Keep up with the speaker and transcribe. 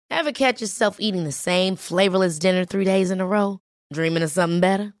Ever catch yourself eating the same flavorless dinner 3 days in a row? Dreaming of something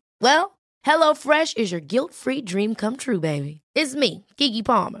better? Well, HelloFresh is your guilt-free dream come true, baby. It's me, Keke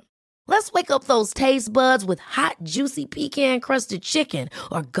Palmer. Let's wake up those taste buds with hot, juicy pecan-crusted chicken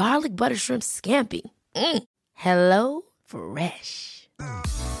or garlic butter shrimp scampi. Hello Fresh.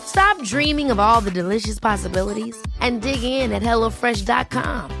 Stop dreaming of all the delicious possibilities and dig in at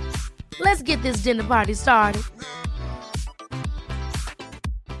HelloFresh.com. Let's get this dinner party started.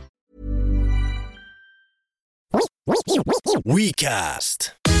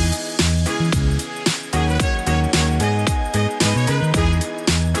 WeCast.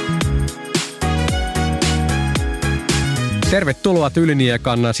 Tervetuloa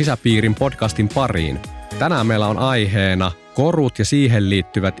Tylyniekan sisäpiirin podcastin pariin. Tänään meillä on aiheena korut ja siihen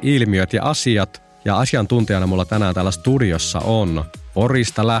liittyvät ilmiöt ja asiat. Ja asiantuntijana mulla tänään täällä studiossa on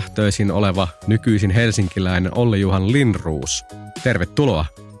Porista lähtöisin oleva nykyisin helsinkiläinen Olli-Juhan Lindroos. Tervetuloa.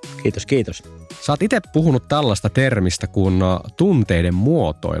 Kiitos, kiitos. Sä oot itse puhunut tällaista termistä kuin tunteiden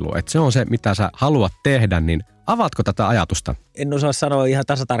muotoilu, että se on se, mitä sä haluat tehdä, niin avaatko tätä ajatusta? En osaa sanoa ihan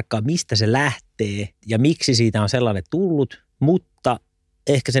tasatarkkaan, mistä se lähtee ja miksi siitä on sellainen tullut, mutta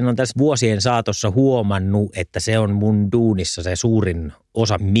ehkä sen on tässä vuosien saatossa huomannut, että se on mun duunissa se suurin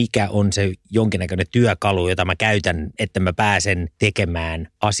osa, mikä on se jonkinnäköinen työkalu, jota mä käytän, että mä pääsen tekemään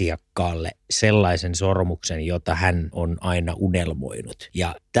asiakkaalle sellaisen sormuksen, jota hän on aina unelmoinut.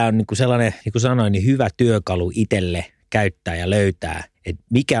 Ja tää on niinku sellainen, niin kuin sanoin, niin hyvä työkalu itselle käyttää ja löytää, että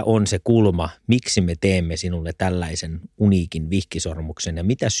mikä on se kulma, miksi me teemme sinulle tällaisen uniikin vihkisormuksen ja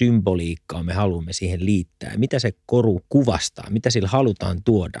mitä symboliikkaa me haluamme siihen liittää, mitä se koru kuvastaa, mitä sillä halutaan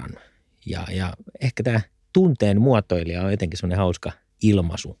tuoda. Ja ehkä tämä tunteen muotoilija on jotenkin semmoinen hauska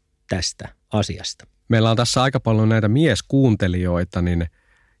ilmaisu tästä asiasta. Meillä on tässä aika paljon näitä mieskuuntelijoita, niin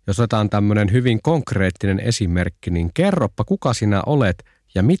jos otetaan tämmöinen hyvin konkreettinen esimerkki, niin kerropa kuka sinä olet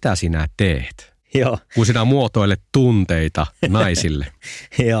ja mitä sinä teet? Joo. Kun sinä muotoilet tunteita naisille.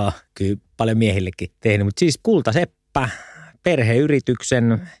 Joo, kyllä paljon miehillekin tehnyt, mutta siis Kultaseppä,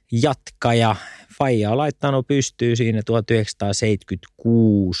 perheyrityksen jatkaja, faija on laittanut pystyyn siinä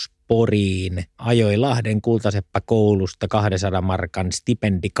 1976 Poriin, ajoi Lahden Kultaseppä-koulusta 200 markan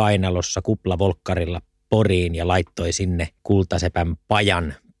stipendi kainalossa kuplavolkkarilla Poriin ja laittoi sinne Kultasepän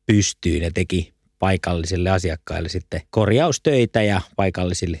pajan pystyyn ja teki paikallisille asiakkaille sitten korjaustöitä ja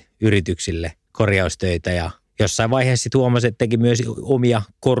paikallisille yrityksille korjaustöitä ja jossain vaiheessa huomasi, että teki myös omia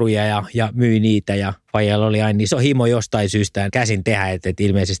koruja ja myi niitä ja faijalla oli aina iso himo jostain syystä käsin tehdä, että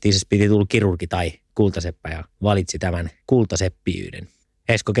ilmeisesti isässä piti tulla kirurgi tai kultaseppä ja valitsi tämän kultaseppiyden.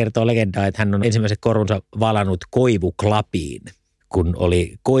 Esko kertoo legendaa, että hän on ensimmäisen korunsa valannut koivuklapiin, kun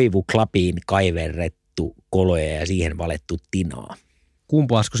oli koivuklapiin kaiverrettu koloja ja siihen valettu tinaa.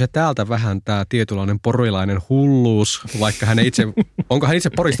 Kumpuaisiko se täältä vähän tämä tietynlainen porilainen hulluus, vaikka onko hän itse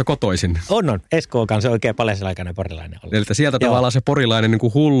Porista kotoisin? On. Esko on kanssa oikein paljaiselaikainen porilainen ollut. Eli sieltä tavallaan se porilainen niin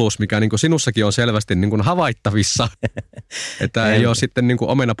kuin hulluus, mikä niin kuin sinussakin on selvästi niin kuin havaittavissa, että ei ole sitten niin kuin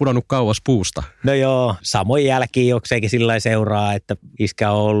omena pudonnut kauas puusta. No joo, samoin jälkiin jokseenkin sillä seuraa, että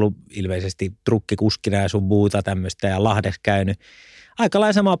iskä on ollut ilmeisesti trukkikuskina ja sun muuta tämmöistä ja Lahdessa käynyt. Aika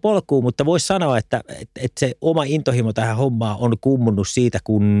lailla samaa polkua, mutta voisi sanoa, että se oma intohimo tähän hommaan on kummunut siitä,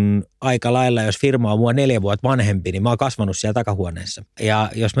 kun aika lailla, jos firma on mua 4 vuotta vanhempi, niin mä oon kasvanut siellä takahuoneessa. Ja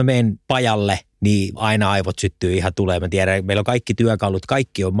jos mä menen pajalle, niin aina aivot syttyy ihan tulee. Mä tiedän, meillä on kaikki työkalut,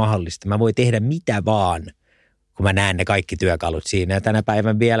 kaikki on mahdollista. Mä voin tehdä mitä vaan, kun mä näen ne kaikki työkalut siinä. Ja tänä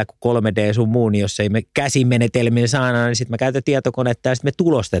päivän vielä, kun 3D sun muu, niin jos ei me käsimenetelmiin saada, niin sitten mä käytän tietokonetta ja sitten me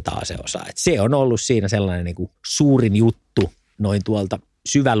tulostetaan se osa. Et se on ollut siinä sellainen niin kuin suurin juttu noin tuolta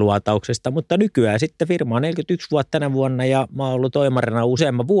syväluotauksesta, mutta nykyään sitten firma on 41 vuotta tänä vuonna ja mä oon ollut toimarina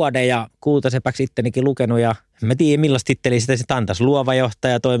useamman vuoden ja Kultasepäksi ittenikin lukenut ja mä tiedän millaista titteliä sitä sitten antaisi. Luova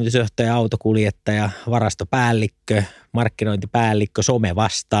johtaja, toimitusjohtaja, autokuljettaja, varastopäällikkö, markkinointipäällikkö,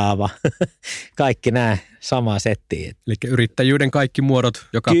 somevastaava, kaikki nämä samaa settiä. Eli yrittäjyyden kaikki muodot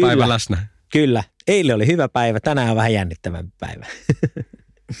joka päivä läsnä. Kyllä, eilen oli hyvä päivä, tänään on vähän jännittävämpi päivä.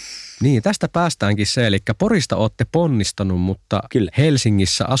 Niin, tästä päästäänkin se, eli Porista olette ponnistanut, mutta kyllä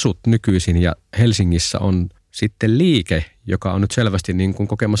Helsingissä asut nykyisin ja Helsingissä on sitten liike, joka on nyt selvästi niin kuin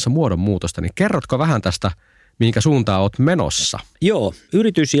kokemassa muodonmuutosta. Niin kerrotko vähän tästä, minkä suuntaan olet menossa? Joo,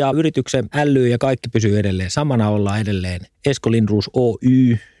 yritys ja yrityksen äly ja kaikki pysyy edelleen. Samana ollaan edelleen Esko Lindroos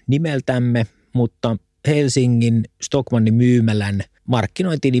Oy nimeltämme, mutta Helsingin Stockmannin myymälän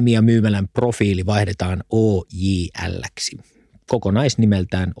markkinointinimi ja myymälän profiili vaihdetaan OJL:ksi.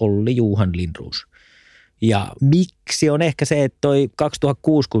 Kokonaisnimeltään Olli-Juhan Lindroos. Ja miksi on ehkä se, että toi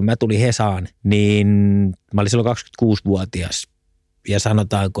 2006, kun mä tulin Hesaan, niin mä olin silloin 26-vuotias Ja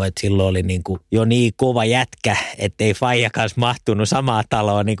sanotaanko, että silloin oli niin kuin jo niin kova jätkä, ettei faija kanssa mahtunut samaa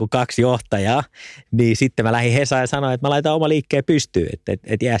taloa niin kuin 2 johtajaa. Niin sitten mä lähdin Hesaan ja sanoin, että mä laitan oma liikkeen pystyyn,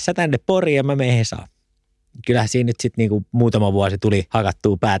 että jää sä tänne Poriin ja mä menen Hesaan. Kyllähän siinä nyt sitten niin kuin muutama vuosi tuli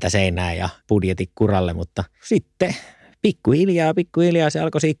hakattua päätä seinään ja budjetit kuralle, mutta sitten pikkuhiljaa se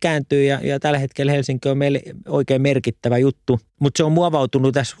alkoi siitä kääntyä ja tällä hetkellä Helsinki on meille oikein merkittävä juttu. Mutta se on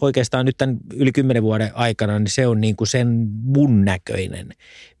muovautunut tässä oikeastaan nyt tämän yli 10 vuoden aikana, niin se on niin kuin sen mun näköinen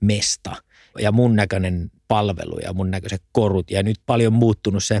mesta ja mun näköinen palvelu ja mun näköiset korut. Ja nyt paljon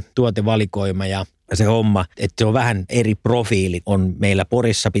muuttunut se tuotevalikoima ja se homma, että se on vähän eri profiili. On meillä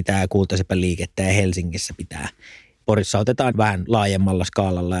Porissa pitää Kultasepän liikettä ja Helsingissä pitää. Porissa otetaan vähän laajemmalla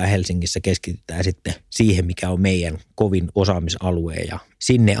skaalalla ja Helsingissä keskitytään sitten siihen, mikä on meidän kovin osaamisalue. Ja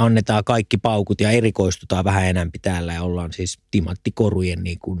sinne annetaan kaikki paukut ja erikoistutaan vähän enemmän täällä ja ollaan siis timanttikorujen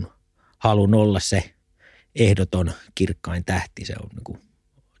niin kuin halun olla se ehdoton kirkkain tähti. Se on niin kuin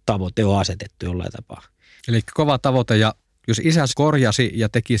tavoite on asetettu jollain tapaa. Eli kova tavoite ja jos isäsi korjasi ja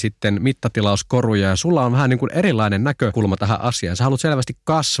teki sitten mittatilauskoruja ja sulla on vähän niin kuin erilainen näkökulma tähän asiaan. Sä haluat selvästi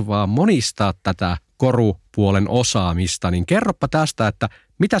kasvaa, monistaa tätä korupuolen osaamista, niin kerropa tästä, että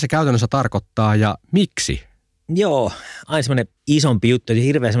mitä se käytännössä tarkoittaa ja miksi? Joo, aina semmoinen isompi juttu,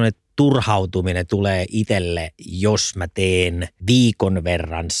 hirveän semmoinen turhautuminen tulee itselle, jos mä teen viikon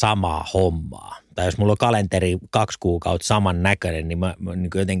verran samaa hommaa. Tai jos mulla on kalenteri 2 kuukautta saman näköinen, niin niin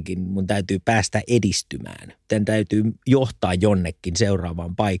jotenkin mun täytyy päästä edistymään. Tän täytyy johtaa jonnekin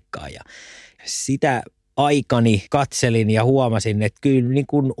seuraavaan paikkaan ja sitä aikani katselin ja huomasin, että kyllä niin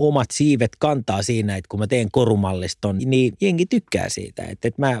kuin omat siivet kantaa siinä, että kun mä teen korumalliston, niin jengi tykkää siitä. Että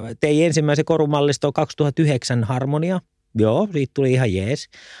mä tein ensimmäisen korumalliston 2009 Harmonia. Joo, siitä tuli ihan jees.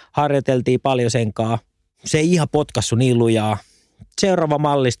 Harjoiteltiin paljon senkaan. Se ei ihan potkassu niin lujaa. Seuraava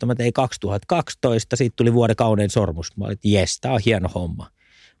mallisto mä tein 2012, siitä tuli vuoden kaunein sormus. Mä olin, että jes, tää on hieno homma.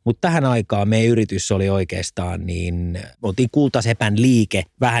 Mutta tähän aikaan meidän yritys oli oikeastaan niin, oltiin Kultasepän liike,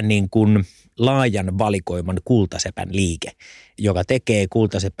 vähän niin kuin laajan valikoiman Kultasepän liike, joka tekee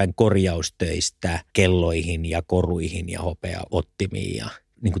Kultasepän korjaustöistä kelloihin ja koruihin ja hopeaottimiin ja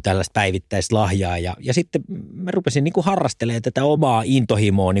niin kuin tällaista päivittäislahjaa. Ja sitten mä rupesin niin kuin harrastelemaan tätä omaa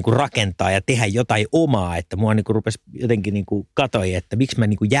intohimoa niin kuin rakentaa ja tehdä jotain omaa, että mua niin kuin rupesi jotenkin niin kuin katoi, että miksi mä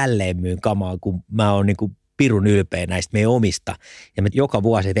niin kuin jälleen myyn kamaa, kun mä oon niin kuin pirun ylpeä näistä meidän omista. Ja me joka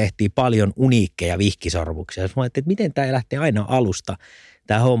vuosi tehtiin paljon uniikkeja vihkisormuksia. Mä ajattelin, että miten tämä lähtee aina alusta,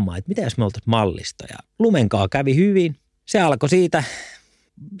 tämä homma, että mitä jos me oltaisiin mallista. Ja Lumenkaa kävi hyvin. Se alkoi siitä,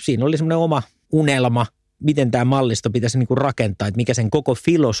 siinä oli semmoinen oma unelma, miten tämä mallisto pitäisi niinku rakentaa, että mikä sen koko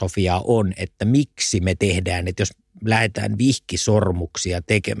filosofia on, että miksi me tehdään, että jos lähdetään vihkisormuksia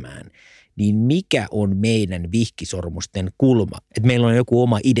tekemään, niin mikä on meidän vihkisormusten kulma, että meillä on joku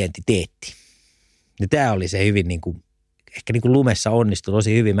oma identiteetti. Ja tämä oli se hyvin niin kuin, ehkä niin kuin lumessa onnistui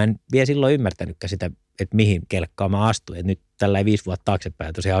tosi hyvin. Mä en vielä silloin ymmärtänytkään sitä, että mihin kelkkaan mä astuin. Et nyt tällä 5 vuotta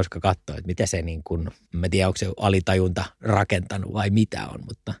taaksepäin tosi hauska katsoa, että mitä se niin kuin, mä en tiedä onko se alitajunta rakentanut vai mitä on.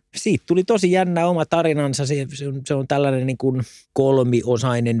 Mutta siitä tuli tosi jännä oma tarinansa. Se on tällainen niin kuin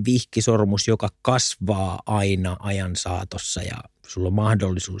 3-osainen vihkisormus, joka kasvaa aina ajan saatossa ja sulla on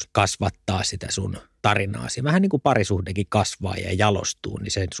mahdollisuus kasvattaa sitä sun tarinaasi. Vähän niin kuin parisuhdekin kasvaa ja jalostuu,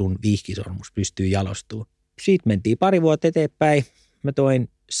 niin se sun vihkisormus pystyy jalostumaan. Siitä mentiin 2 vuotta eteenpäin. Mä toin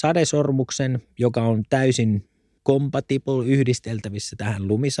sadesormuksen, joka on täysin compatible, yhdisteltävissä tähän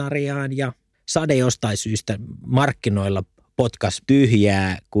lumisarjaan. Ja sade jostain syystä markkinoilla potkas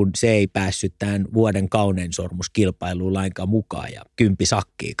tyhjää, kun se ei päässyt tämän vuoden kaunein sormuskilpailuun lainkaan mukaan. Ja 10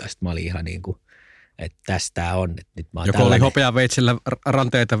 sakkiin, mä olin ihan niin kuin, että tästä on. Että nyt mä oon joku tällainen. oli hopeaveitsellä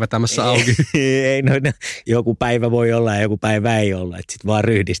ranteita vetämässä auki. Ei, no, joku päivä voi olla ja joku päivä ei olla. Että sitten vaan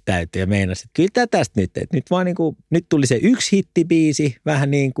ryhdistäytyi ja meinasi, että kyllä tästä nyt. Että nyt vaan niin kuin, nyt tuli se 1 hittibiisi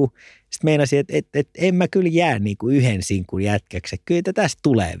vähän niin kuin. Sitten meinasin, että en mä kyllä jää niin kuin 1 sinkun jätkäksi. Kyllä tästä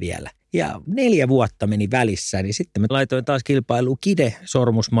tulee vielä. Ja 4 vuotta meni välissä, niin sitten mä laitoin taas kilpailuun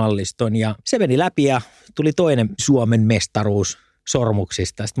Kide-sormusmalliston ja se meni läpi ja tuli toinen Suomen mestaruus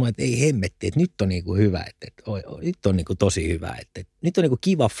sormuksista. Sitten mä että ei hemmetti, että nyt on niinku hyvä, nyt on niinku tosi hyvä, että nyt on niinku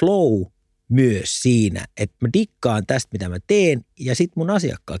kiva flow myös siinä, että mä dikkaan tästä, mitä mä teen ja sitten mun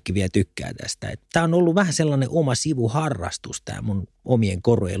asiakkaatkin vielä tykkää tästä. Tämä on ollut vähän sellainen oma sivuharrastus, tämä mun omien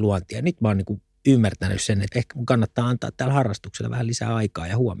korujen luonti ja nyt mä oon niinku ymmärtänyt sen, että ehkä mun kannattaa antaa tällä harrastuksella vähän lisää aikaa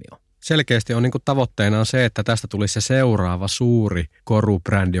ja huomioon. Selkeästi on niin kuin tavoitteena on se, että tästä tulisi se seuraava suuri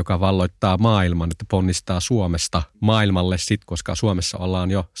korubrändi, joka valloittaa maailman, että ponnistaa Suomesta maailmalle sit, koska Suomessa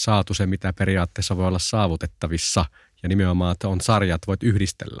ollaan jo saatu se, mitä periaatteessa voi olla saavutettavissa ja nimenomaan, että on sarjat, voit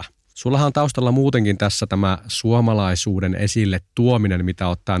yhdistellä. Sullahan on taustalla muutenkin tässä tämä suomalaisuuden esille tuominen, mitä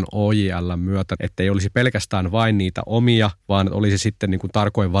olet tämän OJL:n myötä, ettei olisi pelkästään vain niitä omia, vaan olisi sitten niin kuin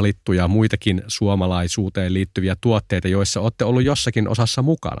tarkoin valittuja muitakin suomalaisuuteen liittyviä tuotteita, joissa olette ollut jossakin osassa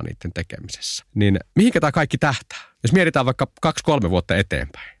mukana niiden tekemisessä. Niin mihinkä tämä kaikki tähtää? Jos mietitään vaikka 2-3 vuotta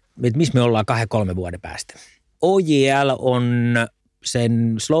eteenpäin. Missä me ollaan 2-3 vuoden päästä? OJL on,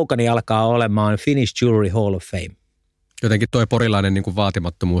 sen slogani alkaa olemaan Finnish Jewelry Hall of Fame. Jotenkin toi porilainen niin kuin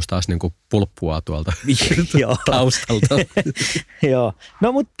vaatimattomuus taas niin kuin pulppua tuolta taustalta. Joo,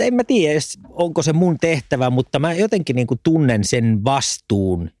 no mutta en mä tiedä, onko se mun tehtävä, mutta mä jotenkin niin kuin tunnen sen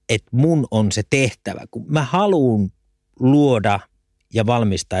vastuun, että mun on se tehtävä, kun mä haluan luoda ja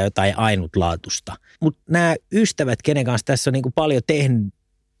valmistaa jotain ainutlaatusta. Mutta nämä ystävät, kenen kanssa tässä on niin kuin paljon tehnyt,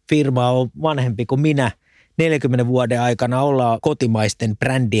 firma on vanhempi kuin minä, 40 vuoden aikana ollaan kotimaisten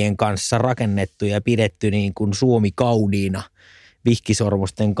brändien kanssa rakennettu ja pidetty niin kuin Suomi kauniina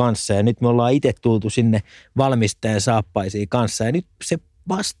vihkisormusten kanssa. Ja nyt me ollaan itse tultu sinne valmistajan saappaisiin kanssa. Ja nyt se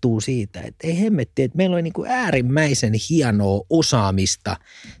vastuu siitä, että ei hemmetti, että meillä on niin kuin äärimmäisen hienoa osaamista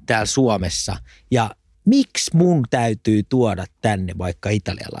täällä Suomessa. Ja miksi mun täytyy tuoda tänne vaikka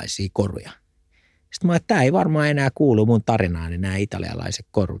italialaisia koruja? Sitten mä, että tämä ei varmaan enää kuulu mun tarinaani, nämä italialaiset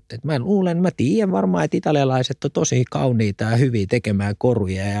korut. Et mä tiedän varmaan, että italialaiset on tosi kauniita ja hyviä tekemään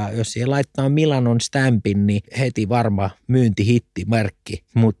koruja. Ja jos siihen laittaa Milanon stampin, niin heti varma myyntihitti-merkki.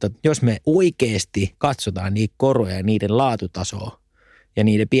 Mutta jos me oikeasti katsotaan niitä koruja ja niiden laatutasoa ja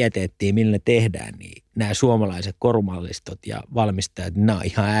niiden pieteettiä, millä ne tehdään, niin nämä suomalaiset korumallistot ja valmistajat, nämä on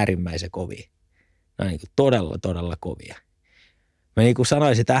ihan äärimmäisen kovia. Nämä on niin kuin todella, todella kovia. Mä niin kuin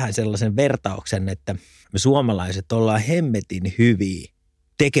sanoisin tähän sellaisen vertauksen, että me suomalaiset ollaan hemmetin hyviä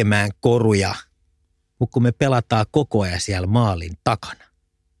tekemään koruja, mutta kun me pelataan koko ajan siellä maalin takana,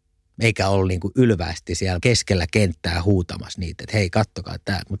 eikä ole niin kuin ylvästi siellä keskellä kenttää huutamassa niitä, että hei kattokaa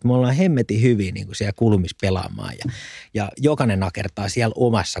tää, mutta me ollaan hemmetin hyviä niin kuin siellä kulmissa pelaamaan ja jokainen nakertaa siellä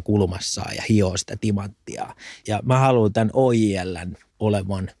omassa kulmassaan ja hioo sitä timanttia. Ja mä haluan tämän OJL:n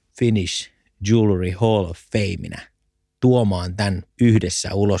olevan Finnish Jewelry Hall of Fameina tuomaan tämän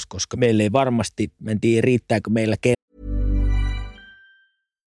yhdessä ulos, koska meillä ei varmasti, en tiedä riittääkö meillä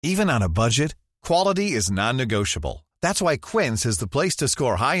Even on a budget, quality is non-negotiable. That's why Quince is the place to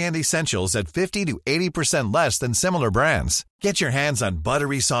score high-end essentials at 50 to 80% less than similar brands. Get your hands on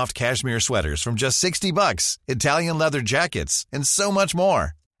buttery soft cashmere sweaters from just $60, Italian leather jackets, and so much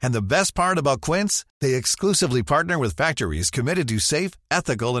more. And the best part about Quince, they exclusively partner with factories committed to safe,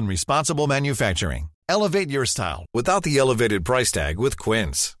 ethical, and responsible manufacturing. Elevate your style without the elevated price tag with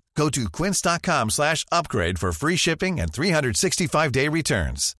Quince. Go to quince.com/upgrade for free shipping and 365-day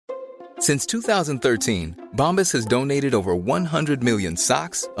returns. Since 2013, Bombas has donated over 100 million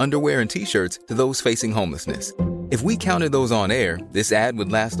socks, underwear, and T-shirts to those facing homelessness. If we counted those on air, this ad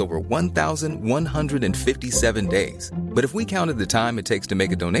would last over 1,157 days. But if we counted the time it takes to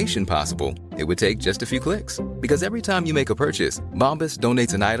make a donation possible, it would take just a few clicks. Because every time you make a purchase, Bombas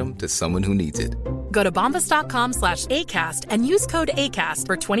donates an item to someone who needs it. Go to bombas.com/ACAST and use code ACAST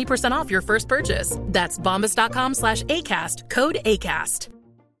for 20% off your first purchase. That's bombas.com/ACAST, code ACAST.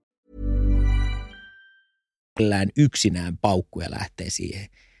 Yksinään paukkuja lähtee siihen.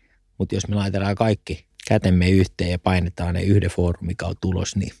 Mutta jos me laitetaan kaikki kätemme yhteen ja painetaan ne yhden foorumin kautta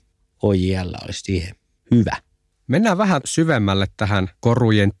ulos, niin OJL olisi siihen hyvä. Mennään vähän syvemmälle tähän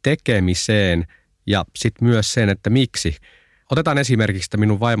korujen tekemiseen ja sitten myös sen, että miksi. Otetaan esimerkiksi, että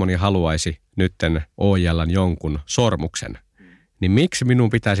minun vaimoni haluaisi nytten OJL:n jonkun sormuksen. Niin miksi minun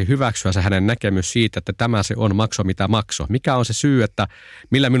pitäisi hyväksyä se hänen näkemys siitä, että tämä se on makso mitä makso? Mikä on se syy, että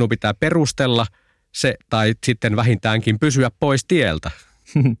millä minun pitää perustella se tai sitten vähintäänkin pysyä pois tieltä?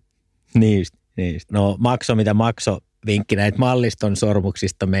 Niin. No makso mitä makso vinkki näitä malliston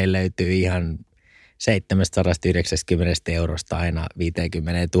sormuksista meillä löytyy ihan 790 eurosta aina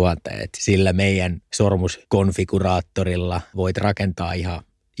 50 000. Et sillä meidän sormuskonfiguraattorilla voit rakentaa ihan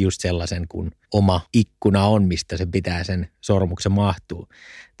just sellaisen kuin oma ikkuna on, mistä se pitää sen sormuksen mahtuu.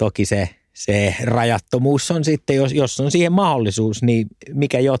 Toki se rajattomuus on sitten, jos on siihen mahdollisuus, niin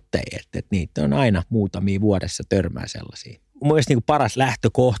mikä jottei, että niitä on aina muutamia vuodessa törmää sellaisia. Mun mielestä niin paras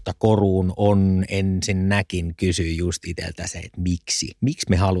lähtökohta koruun on ensinnäkin kysyä just itseltä se, että miksi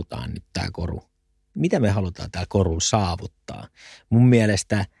me halutaan nyt tämä koru? Mitä me halutaan täällä koruun saavuttaa? Mun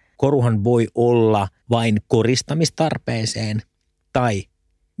mielestä koruhan voi olla vain koristamistarpeeseen tai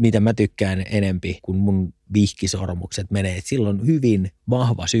mitä mä tykkään enempi, kun mun vihkisormukset menee, että sillä on hyvin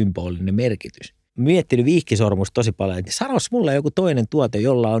vahva symbolinen merkitys. Mä miettinyt vihkisormusta tosi paljon, että sanois mulle joku toinen tuote,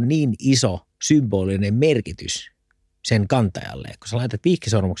 jolla on niin iso symbolinen merkitys sen kantajalle. Kun sä laitat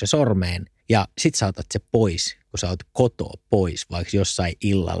vihkisormuksen sormeen Ja sit sä otat se pois, kun sä oot kotoa pois, vaikka jossain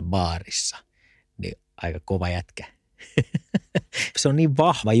illalla baarissa. Niin aika kova jätkä. Se on niin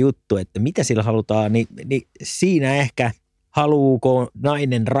vahva juttu, että mitä sillä halutaan, niin siinä ehkä haluuko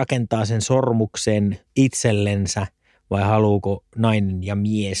nainen rakentaa sen sormuksen itsellensä vai haluuko nainen ja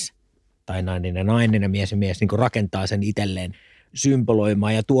mies tai nainen ja mies niin kuin rakentaa sen itselleen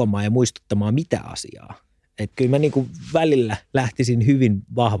symboloimaan ja tuomaan ja muistuttamaan mitä asiaa. Että kyllä mä niin kuin välillä lähtisin hyvin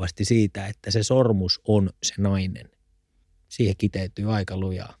vahvasti siitä, että se sormus on se nainen. Siihen kiteytyy aika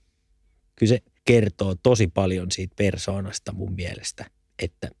lujaa. Kyllä se kertoo tosi paljon siitä persoonasta mun mielestä,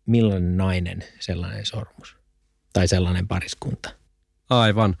 että millainen nainen sellainen sormus tai sellainen pariskunta.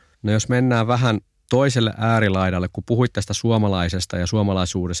 Aivan. No jos mennään vähän toiselle äärilaidalle, kun puhuit tästä suomalaisesta ja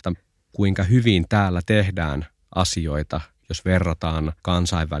suomalaisuudesta, kuinka hyvin täällä tehdään asioita, jos verrataan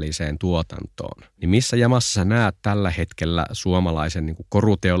kansainväliseen tuotantoon. Niin missä jamassa sä näet tällä hetkellä suomalaisen niin kuin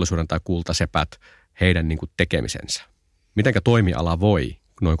koruteollisuuden tai kultasepät heidän niin kuin tekemisensä? Mitenkä toimiala voi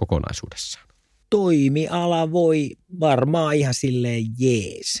noin kokonaisuudessaan? Toimiala voi varmaan ihan silleen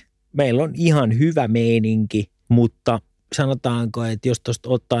jees. Meillä on ihan hyvä meininki, mutta sanotaanko, että jos tuosta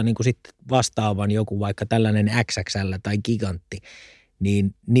ottaa niin kuin sitten vastaavan joku vaikka tällainen XXL tai gigantti,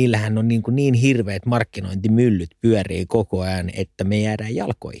 niin niillähän on niin hirveät markkinointimyllyt pyörii koko ajan, että me jäädään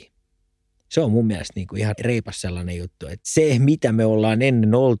jalkoihin. Se on mun mielestä niin kuin ihan reipas sellainen juttu, että se mitä me ollaan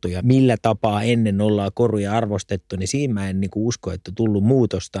ennen oltu ja millä tapaa ennen ollaan koruja arvostettu, niin siinä mä en niin kuin usko, että on tullut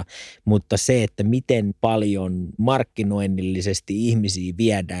muutosta, mutta se, että miten paljon markkinoinnillisesti ihmisiä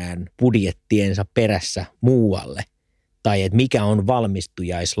viedään budjettiensa perässä muualle, tai että mikä on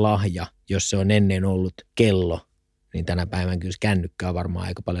valmistujaislahja, jos se on ennen ollut kello, niin tänä päivänä kyllä kännykkä on varmaan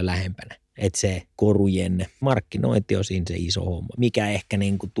aika paljon lähempänä. Että se korujen markkinointi on siinä se iso homma. Mikä ehkä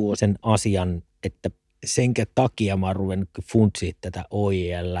niin kuin tuo sen asian, että senkä takia mä oon ruvennut funtsiin tätä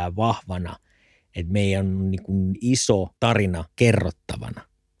OJL:ää vahvana, että meidän on niin kuin iso tarina kerrottavana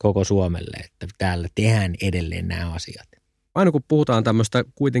koko Suomelle, että täällä tehdään edelleen nämä asiat. Aina kun puhutaan tämmöistä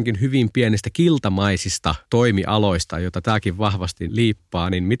kuitenkin hyvin pienistä kiltamaisista toimialoista, joita tämäkin vahvasti liippaa,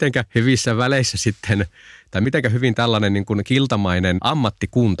 niin mitenkä hyvissä väleissä sitten, tai mitenkä hyvin tällainen niin kuin kiltamainen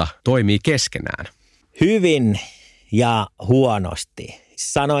ammattikunta toimii keskenään? Hyvin ja huonosti.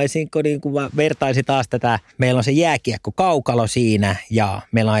 Sanoisinko, niin kuin vertaisi taas tätä, meillä on se jääkiekko-kaukalo siinä ja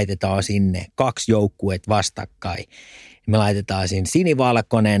me laitetaan sinne 2 joukkueet vastakkain. Me laitetaan sinne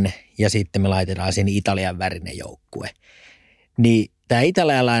sinivalkoinen ja sitten me laitetaan sinne Italian värinen joukkue. Niin tämä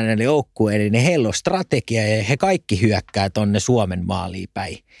italialainen joukkue, niin heillä on strategia ja he kaikki hyökkää tonne Suomen maaliin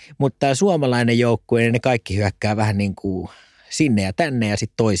päin. Mutta tämä suomalainen joukkue, niin ne kaikki hyökkää vähän niin kuin sinne ja tänne ja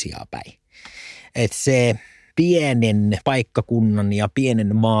sitten toisiaan päin. Että se pienen paikkakunnan ja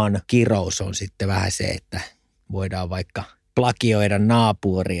pienen maan kirous on sitten vähän se, että voidaan vaikka plagioida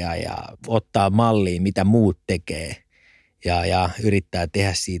naapuria ja ottaa malliin, mitä muut tekee ja yrittää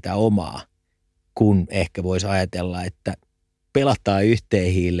tehdä siitä omaa, kun ehkä voisi ajatella, että pelataan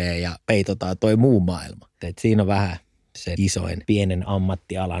yhteen hiileen ja peitotaan toi muu maailma. Et siinä on vähän se isoin pienen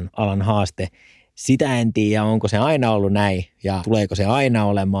ammattialan haaste. Sitä en tiedä, onko se aina ollut näin ja tuleeko se aina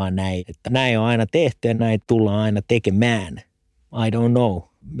olemaan näin. Että näin on aina tehty ja näin tullaan aina tekemään. I don't know.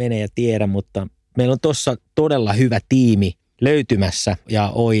 Mene ja tiedä, mutta meillä on tuossa todella hyvä tiimi löytymässä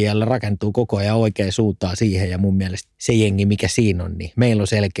ja OJL rakentuu koko ajan oikeaan suuntaan siihen ja mun mielestä se jengi, mikä siinä on, niin meillä on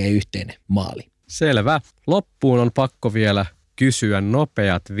selkeä yhteinen maali. Selvä. Loppuun on pakko vielä kysyä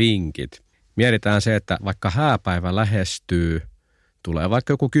nopeat vinkit. Mietitään se, että vaikka hääpäivä lähestyy, tulee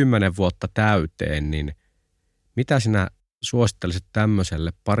vaikka joku 10 vuotta täyteen, niin mitä sinä suosittelisit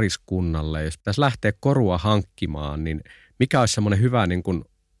tämmöiselle pariskunnalle, jos pitäisi lähteä korua hankkimaan, niin mikä olisi semmoinen hyvä niin kuin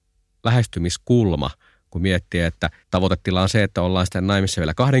lähestymiskulma, kun miettii, että tavoitetila on se, että ollaan sitten naimissa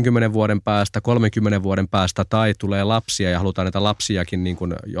vielä 20 vuoden päästä, 30 vuoden päästä tai tulee lapsia ja halutaan näitä lapsiakin niin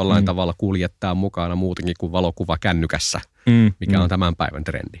kuin jollain tavalla kuljettaa mukana muutenkin kuin valokuva kännykässä, mikä on tämän päivän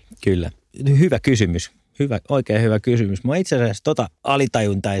trendi. Kyllä. Hyvä kysymys. Oikein hyvä kysymys. Mä itse asiassa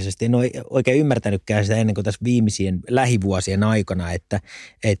alitajuntaisesti en ole oikein ymmärtänytkään sitä ennen kuin tässä viimeisien lähivuosien aikana,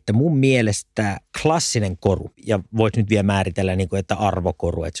 että mun mielestä klassinen koru, ja voisi nyt vielä määritellä, niin kuin, että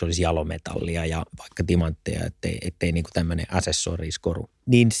arvokoru, että se olisi jalometallia ja vaikka timantteja, ettei niin kuin tämmöinen accessoriiskoru,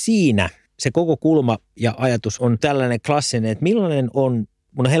 niin siinä se koko kulma ja ajatus on tällainen klassinen, että millainen on.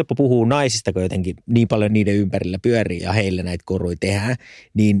 Mun on helppo puhua naisista, kun jotenkin niin paljon niiden ympärillä pyörii ja heille näitä koruja tehdään,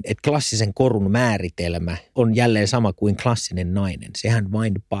 niin että klassisen korun määritelmä on jälleen sama kuin klassinen nainen. Sehän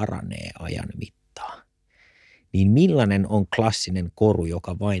vain paranee ajan mittaan. Niin millainen on klassinen koru,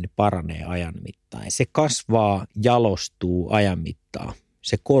 joka vain paranee ajan mittaan? Se kasvaa, jalostuu ajan mittaan,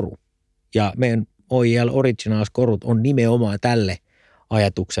 se koru. Ja meidän OJL Originals-korut on nimenomaan tälle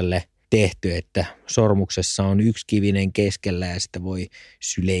ajatukselle tehty, että sormuksessa on yksi kivinen keskellä ja sitä voi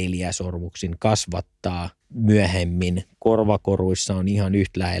syleiliä sormuksin kasvattaa. Myöhemmin korvakoruissa on ihan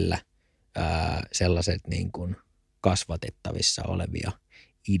yhtä lähellä sellaiset niin kuin kasvatettavissa olevia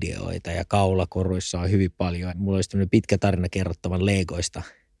ideoita ja kaulakoruissa on hyvin paljon. Mulla olisi tämmöinen pitkä tarina kerrottavan Legoista.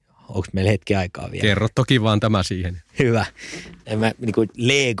 Onko meillä hetki aikaa vielä? Kerro toki vaan tämä siihen. Hyvä. Niin kuin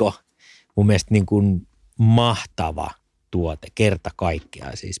Lego, mun mielestä niin kuin mahtava tuote kerta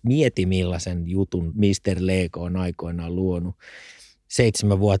kaikkiaan. Siis mieti millaisen jutun Mr. Lego on aikoinaan luonut.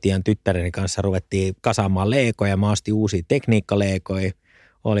 7-vuotiaan tyttäreni kanssa ruvettiin kasaamaan Legoja. Mä ostin uusia tekniikka-Legoja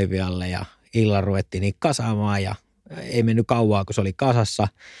Olivialle ja illalla ruvettiin niitä kasaamaan ja ei mennyt kauaa, kun se oli kasassa.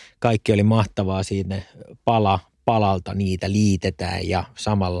 Kaikki oli mahtavaa siinä palalta niitä liitetään ja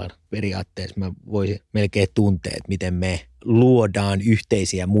samalla periaatteessa mä voisin melkein tuntea, että miten me luodaan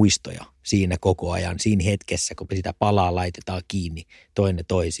yhteisiä muistoja siinä koko ajan, siinä hetkessä, kun sitä palaa laitetaan kiinni toinen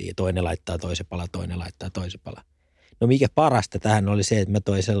toisiin ja toinen laittaa toisen pala, toinen laittaa toisen pala. No mikä parasta tähän oli se, että mä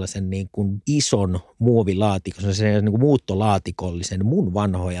toin sellaisen niin kuin ison muovilaatikon, sellaisen niin kuin muuttolaatikollisen mun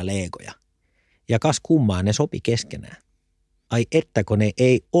vanhoja Legoja. Ja kas kummaa, ne sopi keskenään. Ai että kun ne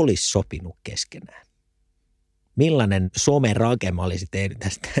ei olisi sopinut keskenään. Millainen somerake mä olisin tehnyt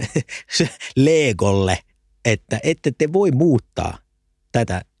tästä Legolle, että ette te voi muuttaa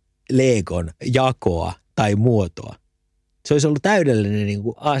tätä Legon jakoa tai muotoa. Se olisi ollut täydellinen niin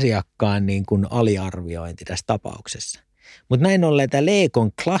kuin asiakkaan niin kuin aliarviointi tässä tapauksessa. Mutta näin ollen tämä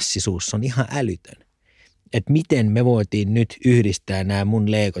Legon klassisuus on ihan älytön. Että miten me voitiin nyt yhdistää nämä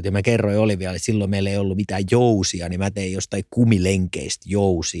mun Legot. Ja mä kerroin Olivialle, että silloin meillä ei ollut mitään jousia, niin mä tein jostain kumilenkeistä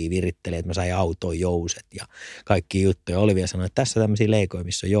jousia, virittelin, että mä sain autoon jouset ja kaikki juttuja. Olivia sanoi, että tässä on tämmöisiä Legoja,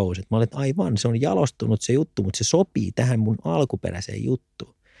 missä on jouset. Mä olin, että aivan, se on jalostunut se juttu, mutta se sopii tähän mun alkuperäiseen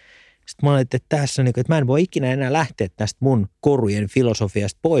juttuun. Sitten mä olin, että tässä on, että mä en voi ikinä enää lähteä tästä mun korujen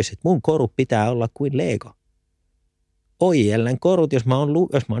filosofiasta pois, että mun koru pitää olla kuin Lego. OJL:n korut, jos mä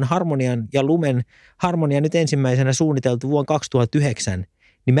oon Harmonian ja Lumen Harmonia nyt ensimmäisenä suunniteltu vuonna 2009,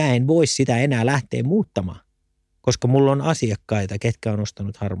 niin mä en voi sitä enää lähteä muuttamaan, koska mulla on asiakkaita, ketkä on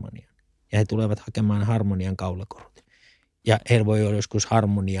ostanut Harmonian. Ja he tulevat hakemaan Harmonian kaulakorut. Ja heillä voi olla joskus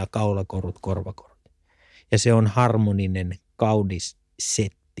Harmonia, kaulakorut, korvakorut. Ja se on harmoninen, kaunis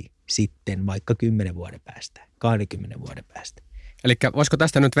setti sitten vaikka 10 vuoden päästä, 20 vuoden päästä. Eli voisiko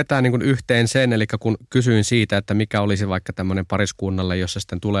tästä nyt vetää niin kuin yhteen sen, eli kun kysyin siitä, että mikä olisi vaikka tämmöinen pariskunnalle, jossa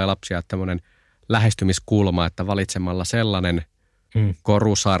sitten tulee lapsia, tämmöinen lähestymiskulma, että valitsemalla sellainen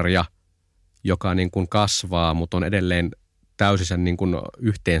korusarja, joka niin kuin kasvaa, mutta on edelleen täysisen niin kuin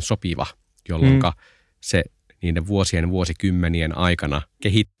yhteen sopiva, jolloin se niiden vuosikymmenien aikana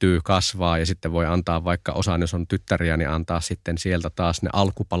kehittyy, kasvaa ja sitten voi antaa vaikka osaan, jos on tyttäriä, niin antaa sitten sieltä taas ne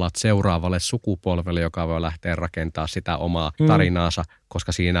alkupalat seuraavalle sukupolvelle, joka voi lähteä rakentamaan sitä omaa tarinaansa,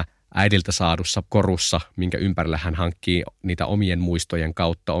 koska siinä äidiltä saadussa korussa, minkä ympärillä hän hankkii niitä omien muistojen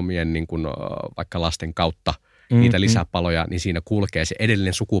kautta, omien niin kuin, vaikka lasten kautta, niitä lisäpaloja, niin siinä kulkee se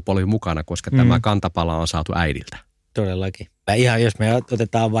edellinen sukupolvi mukana, koska tämä kantapala on saatu äidiltä. Todellakin. Ja ihan jos me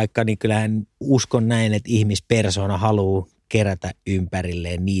otetaan vaikka, niin kyllähän uskon näin, että ihmispersona haluaa kerätä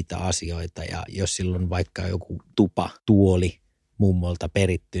ympärilleen niitä asioita. Ja jos silloin vaikka joku tuoli mummolta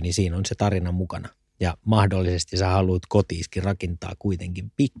peritty, niin siinä on se tarina mukana. Ja mahdollisesti sä haluat kotiiskin rakentaa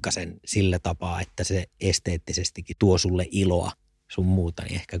kuitenkin pikkasen sillä tapaa, että se esteettisestikin tuo sulle iloa sun muuta.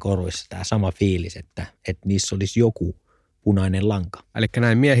 Niin ehkä koruissa tämä sama fiilis, että niissä olisi joku punainen lanka. Eli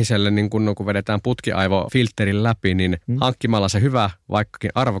näin miehiselle, niin kun vedetään putkiaivofilterin läpi, niin hankkimalla se hyvä,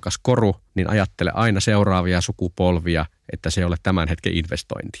 vaikkakin arvokas koru, niin ajattele aina seuraavia sukupolvia, että se ei ole tämän hetken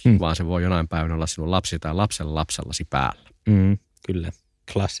investointi, vaan se voi jonain päivänä olla sinun lapsi tai lapsen lapsellasi päällä. Kyllä,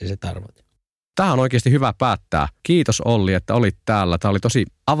 klassiset arvot. Tämä on oikeasti hyvä päättää. Kiitos Olli, että olit täällä. Tämä oli tosi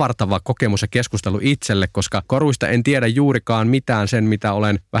avartava kokemus ja keskustelu itselle, koska koruista en tiedä juurikaan mitään sen, mitä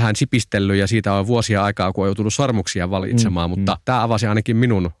olen vähän sipistellyt ja siitä on vuosia aikaa, kun on joutunut sormuksia valitsemaan, mutta tämä avasi ainakin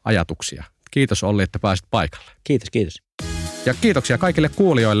minun ajatuksia. Kiitos Olli, että pääsit paikalle. Kiitos. Ja kiitoksia kaikille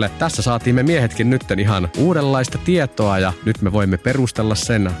kuulijoille. Tässä saatiin me miehetkin nytten ihan uudenlaista tietoa ja nyt me voimme perustella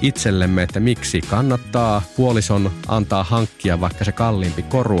sen itsellemme, että miksi kannattaa puolison antaa hankkia vaikka se kalliimpi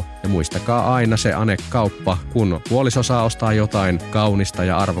koru. Ja muistakaa aina se anekauppa, kun puoliso saa ostaa jotain kaunista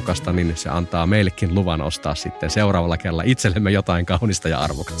ja arvokasta, niin se antaa meillekin luvan ostaa sitten seuraavalla kerralla itsellemme jotain kaunista ja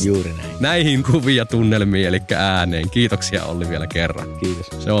arvokasta. Juuri näin. Näihin kuvia tunnelmiin, eli ääneen. Kiitoksia Olli vielä kerran.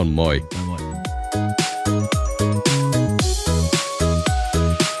 Kiitos. Se on moi. Moi.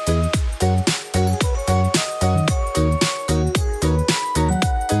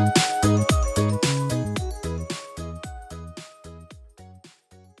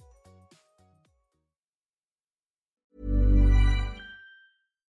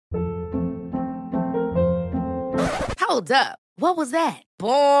 Hold up. What was that?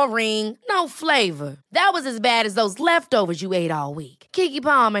 Boring. No flavor. That was as bad as those leftovers you ate all week. Keke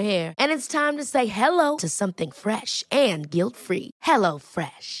Palmer here, and it's time to say hello to something fresh and guilt-free. Hello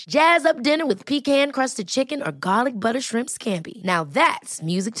Fresh. Jazz up dinner with pecan-crusted chicken or garlic butter shrimp scampi. Now that's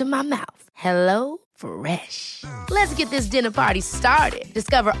music to my mouth. Hello Fresh. Let's get this dinner party started.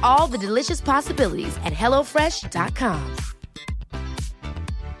 Discover all the delicious possibilities at hellofresh.com.